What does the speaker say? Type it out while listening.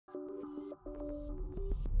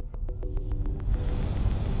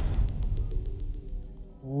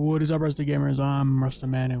What is up, Rusty Gamers? I'm Rusty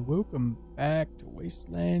Man, and welcome back to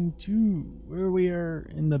Wasteland 2, where we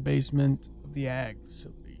are in the basement of the ag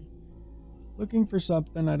facility. Looking for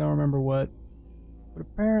something, I don't remember what. But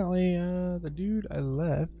apparently, the dude I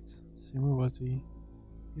left, let's see, where was he?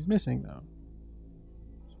 He's missing, though.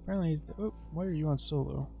 So apparently he's, oh, why are you on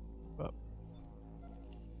solo? Up.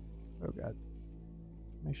 Oh god.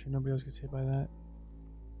 Make sure nobody else gets hit by that.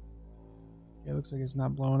 Okay, looks like it's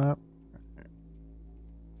not blowing up.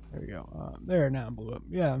 There we go. There, now it blew up.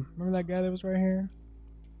 Yeah, remember that guy that was right here?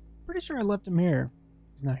 Pretty sure I left him here.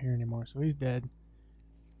 He's not here anymore, so he's dead.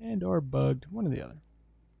 And or bugged. One or the other.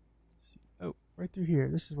 Let's see. Oh, right through here.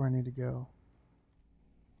 This is where I need to go.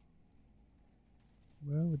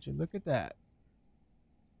 Well, would you look at that?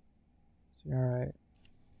 See, alright.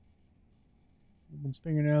 Ruben's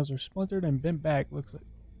fingernails are splintered and bent back. Looks like...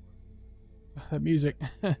 that music.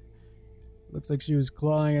 Looks like she was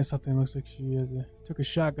clawing at something. Looks like she took a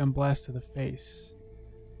shotgun blast to the face.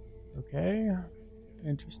 Okay.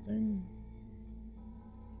 Interesting.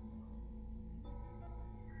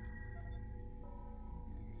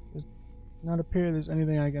 Does not appear there's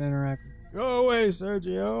anything I can interact with. Go away,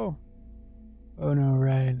 Sergio! Oh no,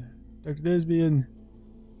 right. Dr. Desbian.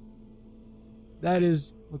 That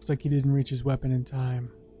is... looks like he didn't reach his weapon in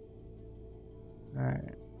time.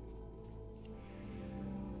 Alright.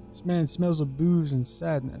 This man smells of booze and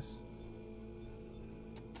sadness.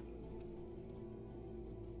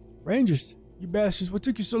 Rangers, you bastards, what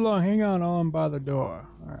took you so long? Hang on, I'll unbar the door.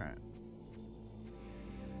 Alright.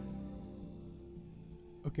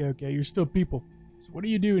 Okay, you're still people. So what are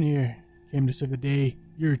you doing here? Came to save the day.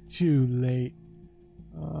 You're too late.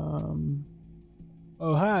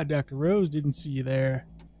 Oh, hi, Dr. Rose. Didn't see you there.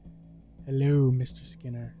 Hello, Mr.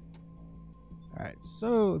 Skinner. Alright,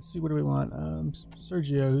 so let's see, what do we want?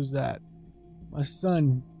 Sergio, who's that? My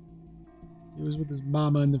son. He was with his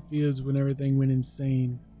mama in the fields when everything went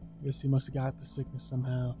insane. I guess he must have got the sickness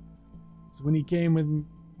somehow. So when he came with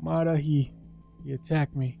Marta, he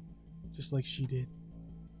attacked me, just like she did.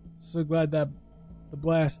 So glad that the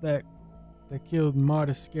blast that killed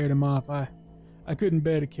Marta scared him off. I couldn't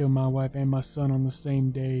bear to kill my wife and my son on the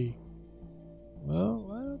same day. Well,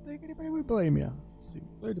 I don't think anybody would blame you. Let's see,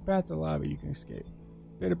 cleared the path to the lobby, you can escape.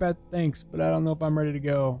 Cleared the path, thanks, but I don't know if I'm ready to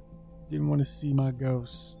go. Didn't want to see my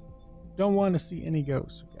ghosts. Don't want to see any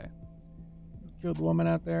ghosts, okay. Killed the woman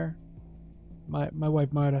out there. My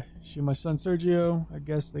wife Marta. She and my son Sergio. I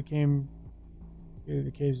guess they came here to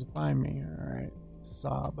the caves to find me. Alright.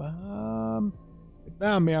 Sob. They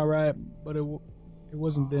found me alright, but it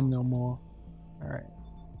wasn't them no more. Alright.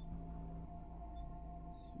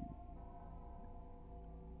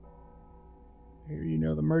 Here, you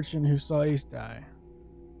know, the merchant who saw Ace die.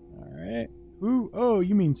 Alright. Who? Oh,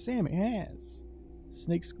 you mean Sammy has.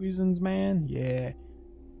 Snake squeezins, man? Yeah.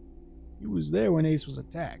 He was there when Ace was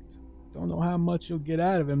attacked. Don't know how much you'll get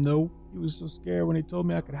out of him, though. He was so scared when he told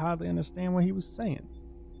me I could hardly understand what he was saying.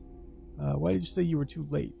 Why did you say you were too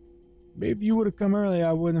late? Maybe if you would have come early,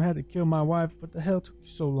 I wouldn't have had to kill my wife. What the hell took you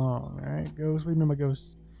so long? Alright, ghost. What do you mean by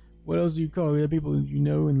ghost? What else do you call the people you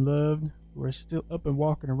know and loved who are still up and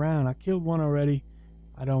walking around? I killed one already.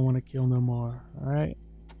 I don't want to kill no more. Alright?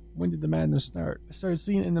 When did the madness start? I started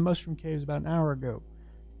seeing it in the mushroom caves about an hour ago.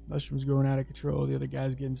 Mushrooms going out of control, the other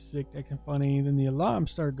guys getting sick, acting funny, then the alarm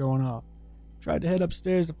started going off. Tried to head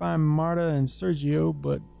upstairs to find Marta and Sergio,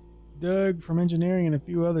 but Doug from engineering and a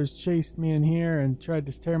few others chased me in here and tried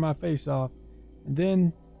to tear my face off. And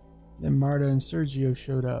then Marta and Sergio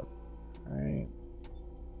showed up. Alright.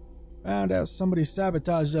 Found out somebody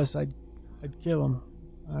sabotaged us, I'd kill them.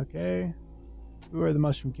 Okay. Who are the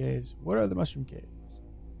mushroom caves? What are the mushroom caves?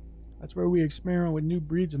 That's where we experiment with new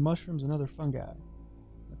breeds of mushrooms and other fungi.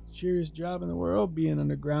 That's the cheeriest job in the world, being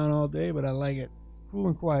underground all day, but I like it. Cool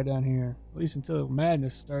and quiet down here, at least until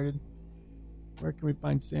madness started. Where can we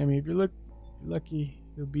find Sammy? If you're lucky,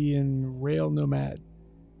 he'll be in Rail Nomad.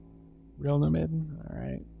 Rail Nomad?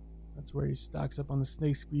 Alright. That's where he stocks up on the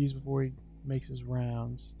snake squeeze before he makes his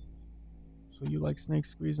rounds. So you like snake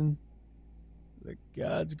squeezing? The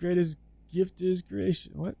God's greatest gift is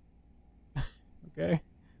creation. What? Okay.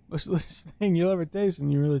 Most delicious thing you'll ever taste,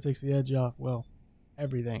 and you really takes the edge off. Well,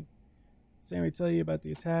 everything. Sammy tell you about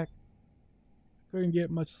the attack? Couldn't get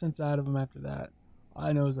much sense out of him after that. All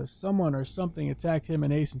I know is that someone or something attacked him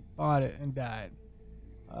and Ace and fought it and died.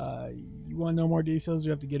 You want to know more details?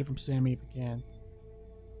 You have to get it from Sammy if you can.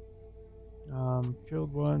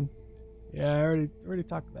 Killed one. Yeah, I already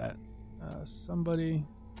talked that. Somebody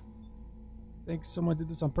thinks someone did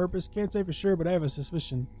this on purpose. Can't say for sure, but I have a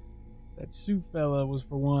suspicion. That Sue fella was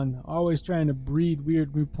for one. Always trying to breed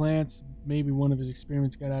weird new plants. Maybe one of his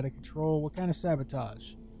experiments got out of control. What kind of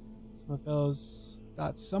sabotage? The fellows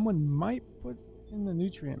thought someone might put in the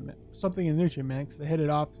something in the nutrient mix. They headed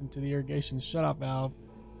off into the irrigation shutoff valve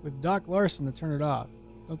with Doc Larson to turn it off.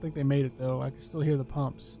 Don't think they made it though. I can still hear the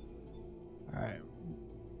pumps. Alright.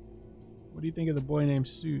 What do you think of the boy named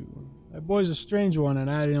Sue? That boy's a strange one,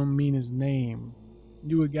 and I don't mean his name.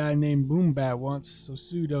 Knew a guy named Boombat once, so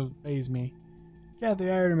Sue don't faze me. Kathy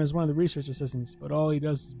hired him as one of the research assistants, but all he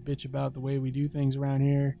does is bitch about the way we do things around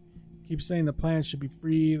here. Keeps saying the plants should be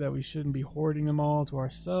free, that we shouldn't be hoarding them all to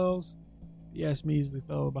ourselves. If you ask me, he's the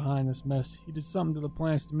fellow behind this mess. He did something to the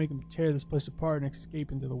plants to make them tear this place apart and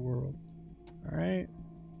escape into the world. Alright?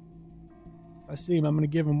 If I see him, I'm going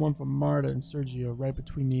to give him one from Marta and Sergio right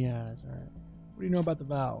between the eyes. Alright. What do you know about the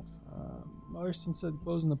valve? Larson said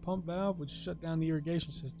closing the pump valve would shut down the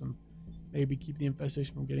irrigation system. Maybe keep the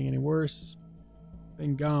infestation from getting any worse.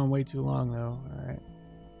 Been gone way too long, though. Alright.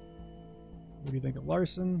 What do you think of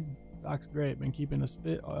Larson? Doc's great. Been keeping us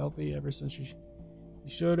fit, healthy ever since he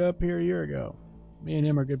showed up here a year ago. Me and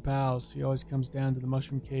him are good pals. He always comes down to the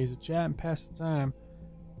mushroom caves to chat and pass the time.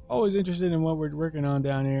 Always interested in what we're working on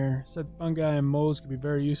down here. Said fungi and molds could be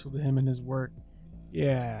very useful to him in his work.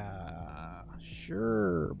 Yeah,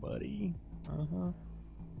 sure, buddy.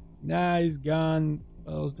 Nah, he's gone.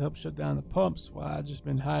 Fellows to help shut down the pumps while I've just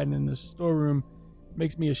been hiding in the storeroom.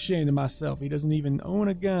 Makes me ashamed of myself. He doesn't even own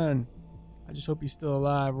a gun. I just hope he's still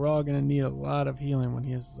alive. We're all gonna need a lot of healing when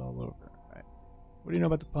his is all over. Right. What do you know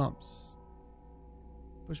about the pumps?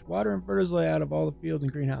 Push water and fertilizer out of all the fields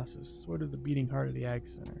and greenhouses. Sort of the beating heart of the ag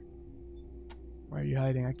center. Why are you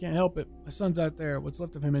hiding? I can't help it. My son's out there. What's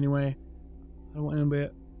left of him anyway? I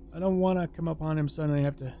don't want to come up on him suddenly and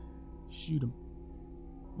have to shoot him.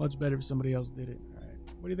 Much better if somebody else did it. Alright.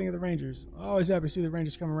 What do you think of the Rangers? Always happy to see the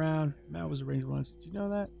Rangers come around. Matt was a Ranger once. Did you know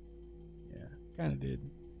that? Yeah, kind of did.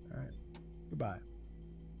 Alright. Goodbye.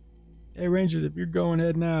 Hey Rangers, if you're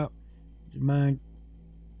heading out, would you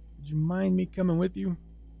mind me coming with you?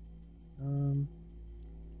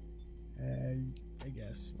 I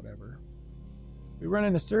guess, whatever. We run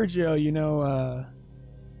into Sergio, you know,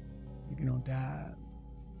 you're gonna die.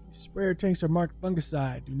 Sprayer tanks are marked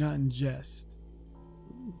fungicide. Do not ingest.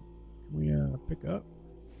 Ooh, can we pick up?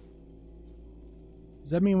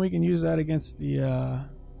 Does that mean we can use that against the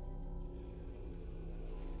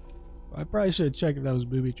I probably should have checked if that was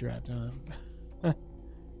booby trapped, huh?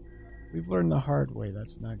 We've learned the hard way.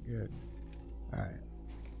 That's not good. Alright.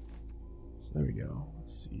 So there we go.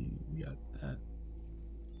 Let's see. We got that.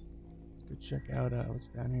 Let's go check out what's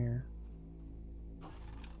down here.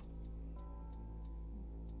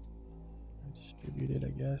 Distributed, I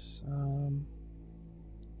guess.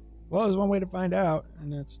 Well, there's one way to find out,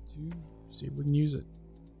 and that's to see if we can use it.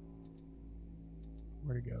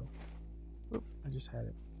 Where'd it go? Oop, I just had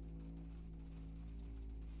it.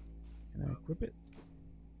 Can I equip it?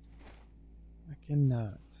 I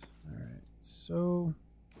cannot. Alright, so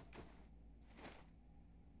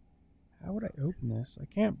how would I open this? I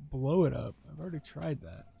can't blow it up. I've already tried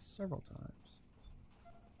that several times.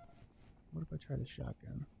 What if I try the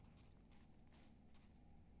shotgun?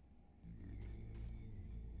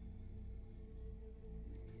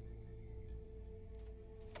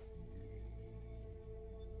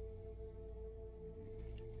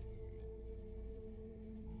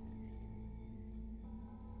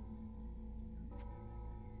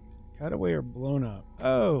 Cutaway or blown up?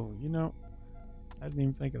 Oh, you know, I didn't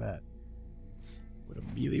even think of that. Put a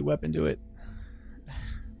melee weapon to it.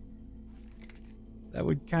 That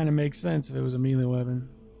would kind of make sense if it was a melee weapon.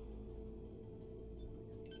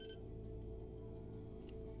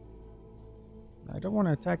 I don't want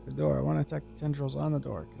to attack the door. I want to attack the tendrils on the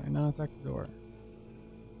door. Can I not attack the door?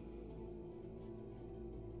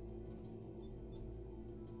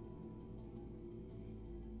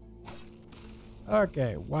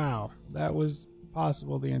 Okay, wow. That was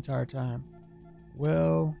possible the entire time.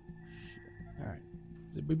 Well, shit. Alright.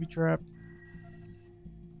 Is it booby trapped?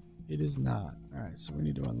 It is not. Alright, so we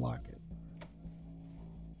need to unlock it.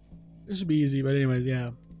 This should be easy, but anyways,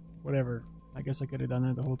 yeah. Whatever. I guess I could have done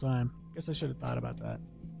that the whole time. Guess I should have thought about that.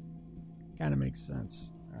 Kind of makes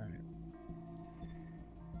sense. Alright.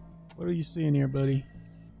 What are you seeing here, buddy?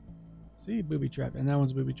 See, booby trapped. And that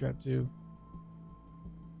one's booby trapped too.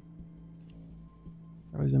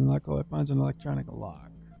 Always an electrical. It finds an electronic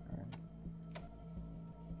lock. Alright.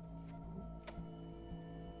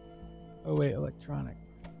 Oh wait, electronic.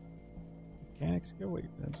 Mechanic skill. Wait,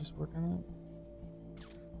 did I just work on that?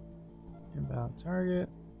 Inbound target.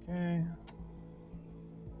 Okay.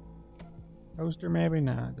 Poster maybe?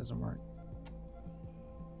 Nah, it doesn't work.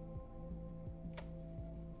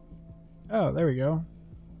 Oh, there we go.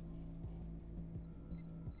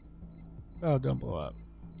 Oh, don't blow up.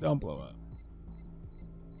 Don't blow up.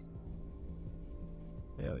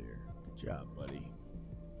 Failure. Good job, buddy.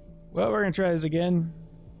 Well, we're gonna try this again.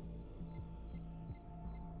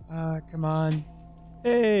 Come on.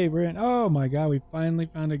 Hey, we're in. Oh my god, we finally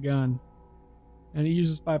found a gun. And he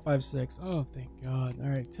uses 5.56. Oh, thank god.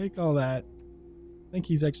 Alright, take all that. I think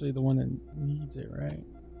he's actually the one that needs it, right?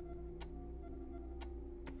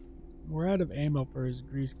 We're out of ammo for his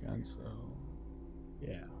grease gun, so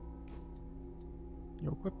yeah.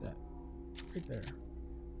 You'll equip that. Right there.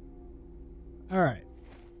 Alright.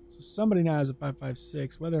 So somebody now has a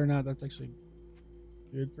 5.56. Whether or not that's actually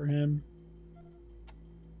good for him.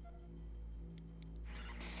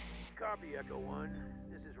 Copy, Echo 1.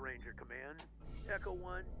 This is Ranger Command. Echo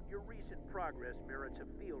 1, your recent progress merits a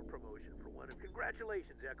field promotion for one.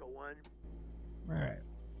 Congratulations, Echo 1. Alright.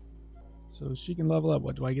 So she can level up.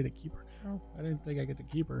 What, do I get to keep her now? I didn't think I get to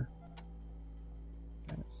keep her.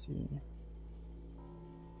 Let's see.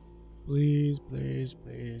 Please, please,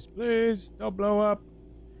 please, please. Don't blow up.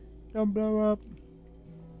 Don't blow up.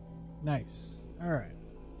 Nice. Alright.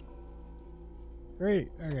 Great.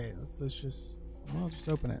 Okay, let's just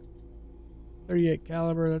open it. 38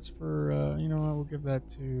 caliber, that's for, you know what, we'll give that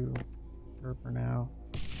to her for now.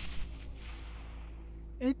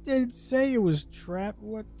 It didn't say it was trapped.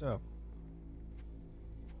 What the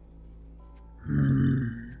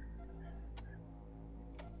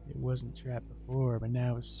It wasn't trapped before, but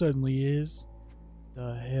now it suddenly is.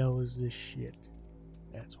 The hell is this shit?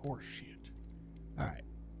 That's horse shit. Alright.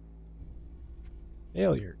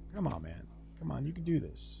 Failure. Come on, man. Come on, you can do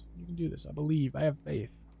this. You can do this. I believe. I have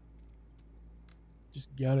faith.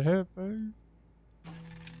 Just gotta have faith.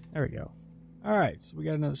 There we go. Alright, so we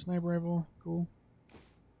got another sniper rifle. Cool.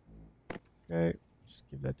 Okay. Just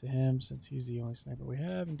give that to him since he's the only sniper we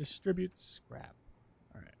have. And distribute the scrap.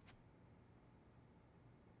 Alright.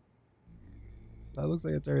 So that looks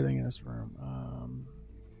like it's everything in this room.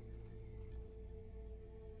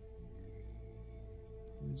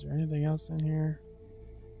 Is there anything else in here?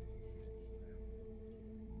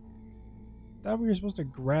 Thought we were supposed to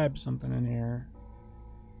grab something in here.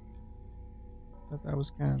 Thought that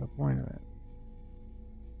was kind of the point of it.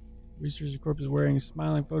 Researcher corpse is wearing a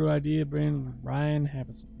smiling photo ID. Brandon Ryan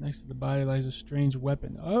happens next to the body lies a strange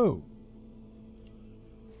weapon. Oh,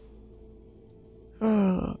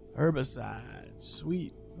 herbicide.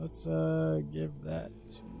 Sweet. Let's give that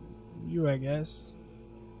to you, I guess.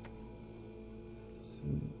 Let's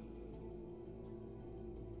see.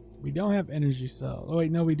 We don't have energy cells. Oh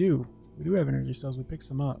wait, no, we do. We do have energy cells. We picked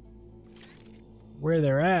some up. Where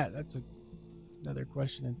they're at, that's another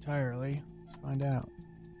question entirely. Let's find out.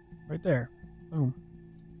 Right there. Boom.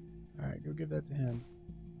 Alright, go give that to him.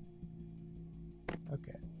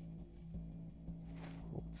 Okay.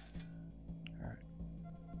 Cool. Alright.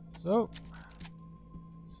 So,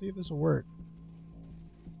 let's see if this will work.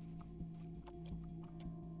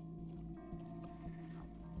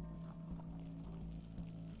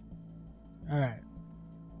 Alright.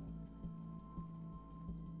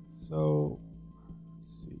 So,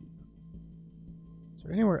 let's see. Is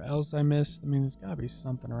there anywhere else I missed? I mean, there's gotta be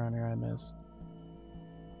something around here I missed.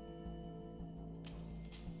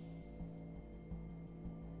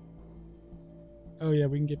 Oh yeah,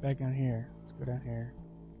 we can get back down here. Let's go down here.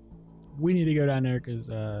 We need to go down there because,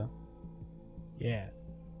 yeah,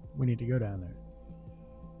 we need to go down there.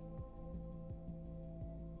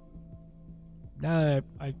 Now that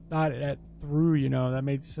I thought that through, you know, that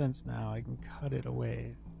made sense now. I can cut it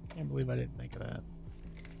away. Can't believe I didn't think of that.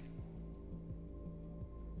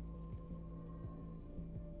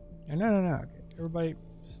 No. Okay, everybody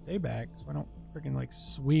stay back so I don't freaking like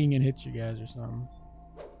swing and hit you guys or something.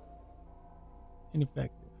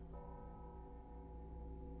 Ineffective.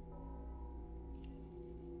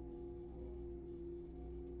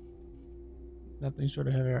 Nothing short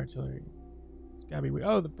of heavy artillery. It's gotta be.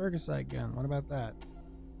 Oh, the Fergusite gun. What about that?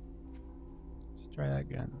 Let's try that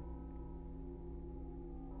gun.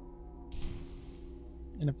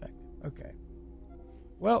 Ineffective. Okay.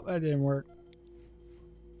 Well, that didn't work.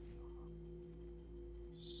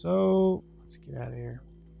 So let's get out of here.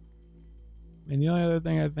 And the only other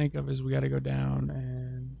thing I think of is we got to go down,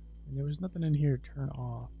 and there was nothing in here to turn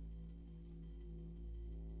off.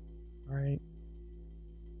 All right.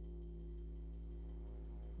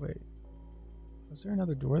 Wait. Was there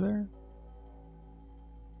another door there?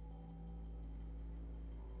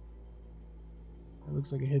 It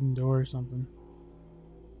looks like a hidden door or something.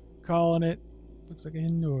 Calling it. Looks like a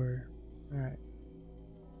hidden door. All right.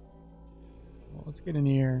 Well, let's get in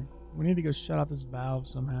here. We need to go shut off this valve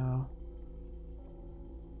somehow.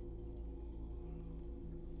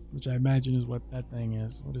 Which I imagine is what that thing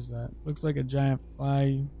is. What is that? Looks like a giant fly.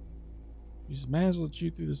 You just managed to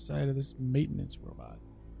shoot through the side of this maintenance robot.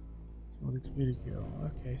 With a computer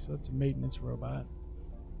kill. Okay, so that's a maintenance robot.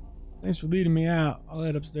 Thanks for leading me out. I'll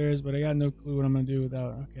head upstairs, but I got no clue what I'm gonna do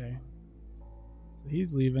without. Okay. So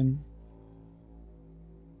he's leaving.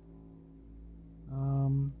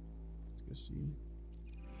 Let's go see.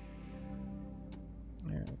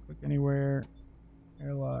 There, click anywhere.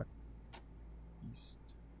 Airlock. East.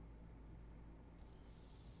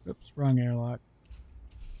 Oops, wrong airlock.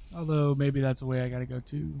 Although maybe that's a way I gotta go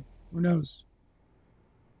too. Who knows?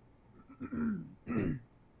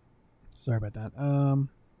 Sorry about that.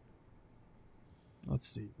 Let's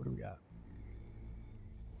see. What do we got?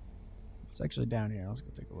 It's actually down here. Let's go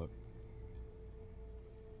take a look.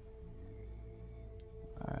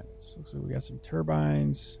 Alright, so looks like we got some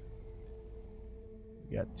turbines.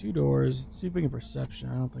 We got 2 doors. Let's see if we can perception.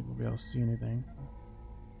 I don't think we'll be able to see anything.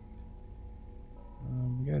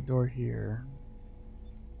 We got a door here.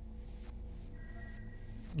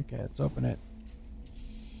 Okay, let's open it.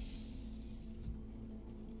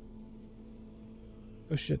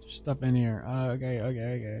 Oh shit, there's stuff in here. Okay.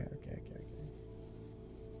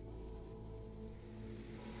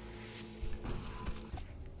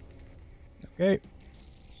 Okay,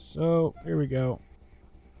 so here we go.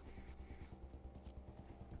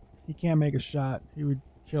 He can't make a shot. He would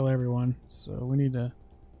kill everyone. So we need to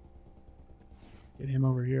get him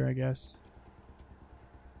over here, I guess.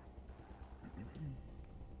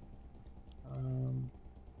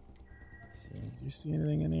 Do you see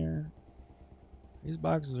anything in here? These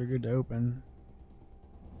boxes are good to open.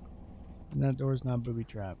 And that door's not booby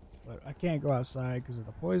trapped. But I can't go outside because of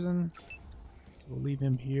the poison. So we'll leave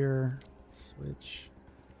him here. Switch.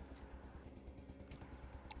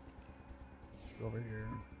 Let's go over here.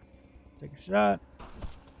 Take a shot.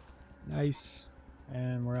 Nice.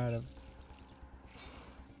 And we're out of...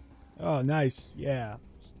 Oh, nice. Yeah.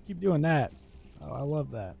 Just keep doing that. Oh, I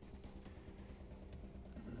love that.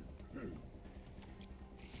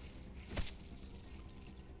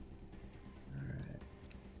 Alright.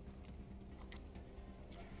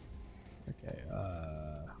 Okay,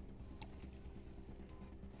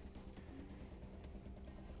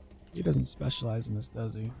 he doesn't specialize in this,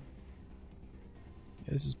 does he? Yeah,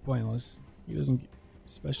 this is pointless. He doesn't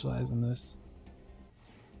specialize in this.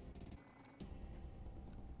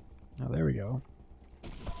 Oh, there we go.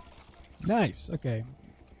 Nice. Okay.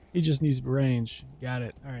 He just needs range. Got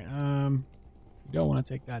it. All right. We don't want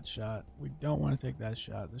to take that shot. We don't want to take that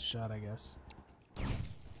shot. This shot, I guess.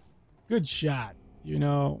 Good shot. You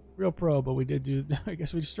know, real pro, but we did do... I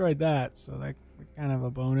guess we destroyed that, so that kind of a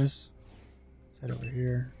bonus. Let's head over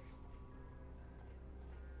here.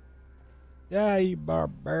 Yeah, you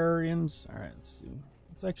barbarians. All right, let's see.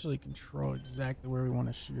 Let's actually control exactly where we want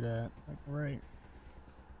to shoot at. Like, right.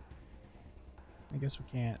 I guess we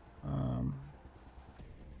can't.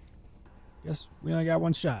 Guess we only got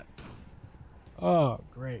one shot. Oh,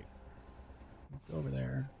 great. Go over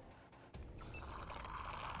there.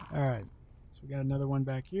 All right. So we got another one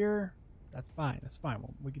back here. That's fine. That's fine.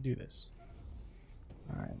 Well, we could do this.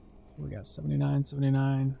 All right. We got 79,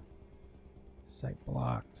 79. Sight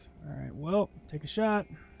blocked. All right. Well, take a shot.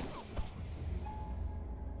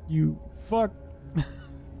 You fuck.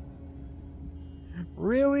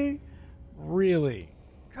 Really? Really?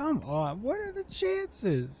 Come on. What are the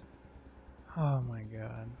chances? Oh my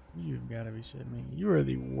god. You've got to be shitting me. You are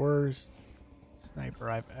the worst sniper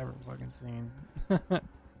I've ever fucking seen.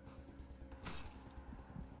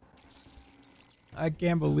 I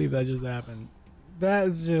can't believe that just happened. That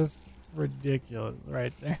is just ridiculous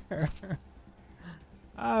right there.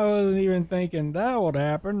 I wasn't even thinking that would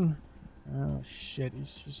happen. Oh shit,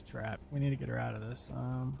 he's just trapped. We need to get her out of this.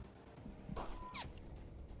 Of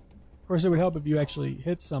course, it would help if you actually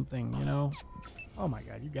hit something, you know? Oh my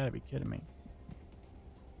god, you gotta be kidding me.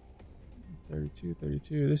 32,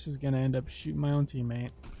 32. This is gonna end up shooting my own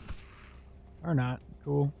teammate. Or not.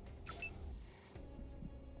 Cool.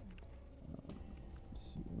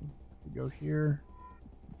 Let's see. We go here.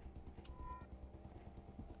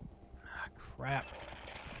 Ah, crap.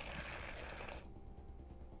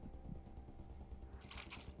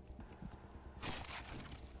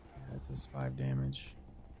 That does 5 damage.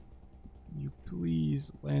 You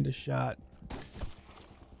please land a shot. There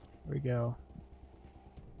we go.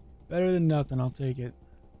 Better than nothing, I'll take it.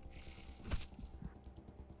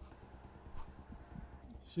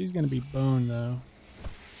 She's gonna be boned though.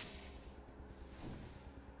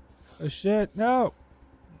 Oh shit, no!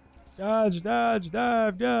 Dodge, dodge,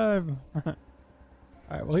 dive, dive!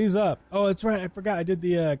 Alright, well he's up. Oh, that's right, I forgot. I did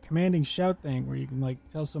the commanding shout thing where you can like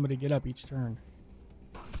tell somebody to get up each turn.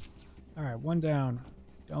 Alright, one down.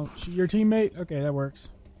 Don't shoot your teammate. Okay, that works.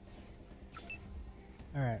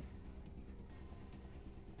 Alright.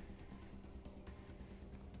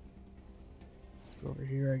 Let's go over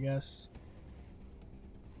here, I guess.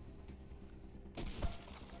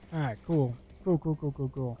 Alright, cool.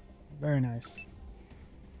 Cool. Very nice.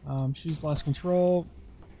 She's lost control.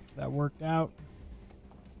 That worked out.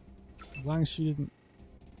 As long as she didn't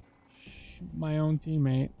shoot my own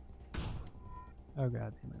teammate. Oh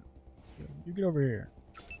god damn it. You get over here.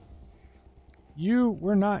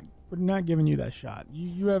 We're not giving you that shot.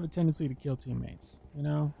 You have a tendency to kill teammates, you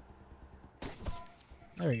know?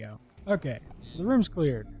 There we go. Okay, so the room's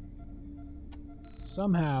cleared.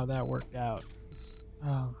 Somehow that worked out.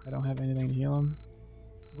 Oh, I don't have anything to heal him.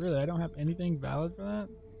 Really, I don't have anything valid for that?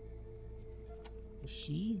 Does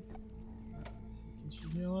she? Let's see, can she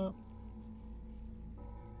heal up?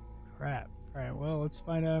 Crap. Alright, well, let's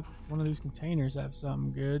find out if one of these containers have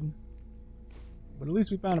something good. But at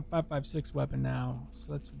least we found a 5.56 weapon now.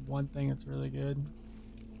 So that's one thing that's really good.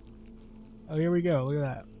 Oh, here we go. Look at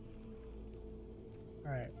that.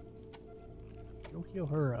 Alright. Go heal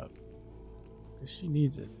her up. Because she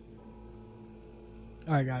needs it.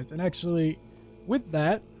 Alright, guys. And actually, with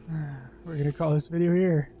that, we're going to call this video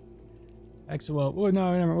here. Actually, well,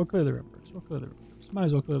 no, remember, we'll clear the room first. Might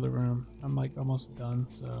as well clear the room. I'm like almost done,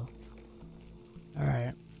 so.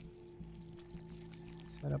 Alright.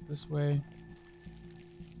 Let's head up this way.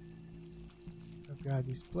 Oh god,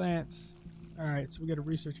 these plants. Alright, so we got a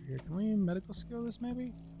researcher here. Can we medical skill this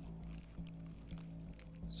maybe?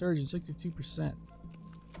 Surgeon, 62%.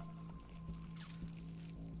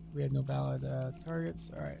 We had no valid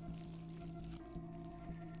targets. Alright.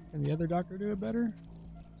 Can the other doctor do it better?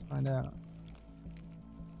 Let's find out.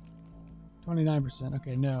 29%.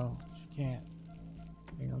 Okay, no, she can't.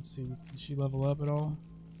 Okay, let's see. Can she level up at all?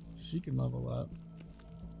 She can level up.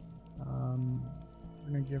 We're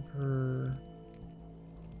gonna give her.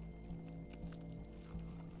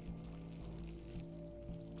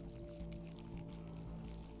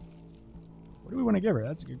 What do we want to give her?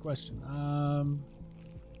 That's a good question.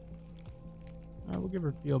 We'll give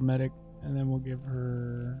her field medic, and then we'll give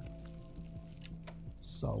her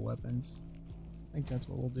assault weapons. I think that's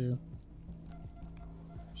what we'll do.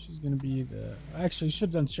 She's gonna be the. Actually, should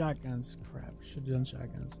have done shotguns. Crap, should have done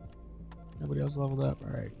shotguns. Nobody else leveled up. All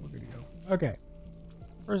right, we're good to go. Okay.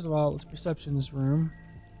 First of all, let's perception this room.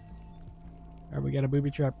 All right, we got a booby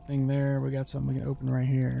trap thing there. We got something we can open right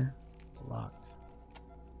here. It's locked.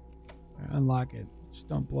 All right, unlock it. Just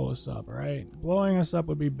don't blow us up. All right, blowing us up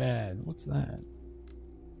would be bad. What's that?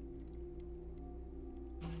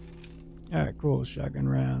 All right, cool. Shotgun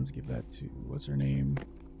rounds. Give that to what's her name?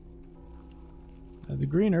 The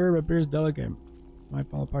green herb appears delicate. Might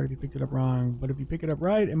fall apart if you picked it up wrong, but if you pick it up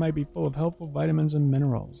right, it might be full of helpful vitamins and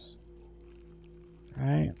minerals.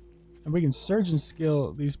 Alright. And we can surgeon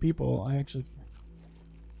skill these people. I actually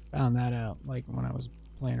found that out, like, when I was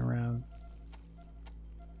playing around.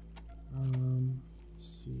 Let's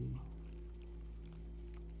see.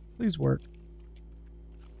 Please work.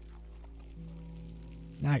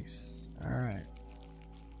 Nice. Alright.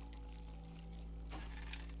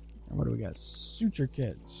 And what do we got? Suture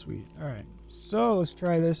kit. Sweet. Alright. So let's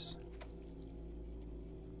try this.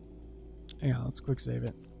 Hang on, let's quick save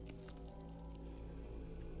it.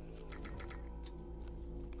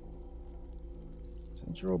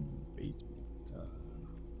 Central basement.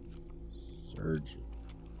 Surgeon.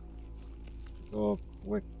 Go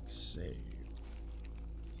quick save.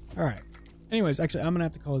 Alright. Anyways, actually, I'm going to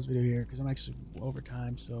have to call this video here because I'm actually over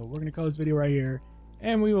time. So we're going to call this video right here.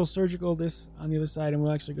 And we will surgical this on the other side. And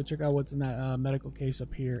we'll actually go check out what's in that medical case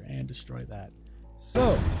up here and destroy that.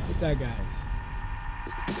 So, with that, guys,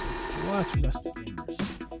 watch Rusty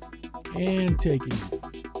Gamers. And take it easy.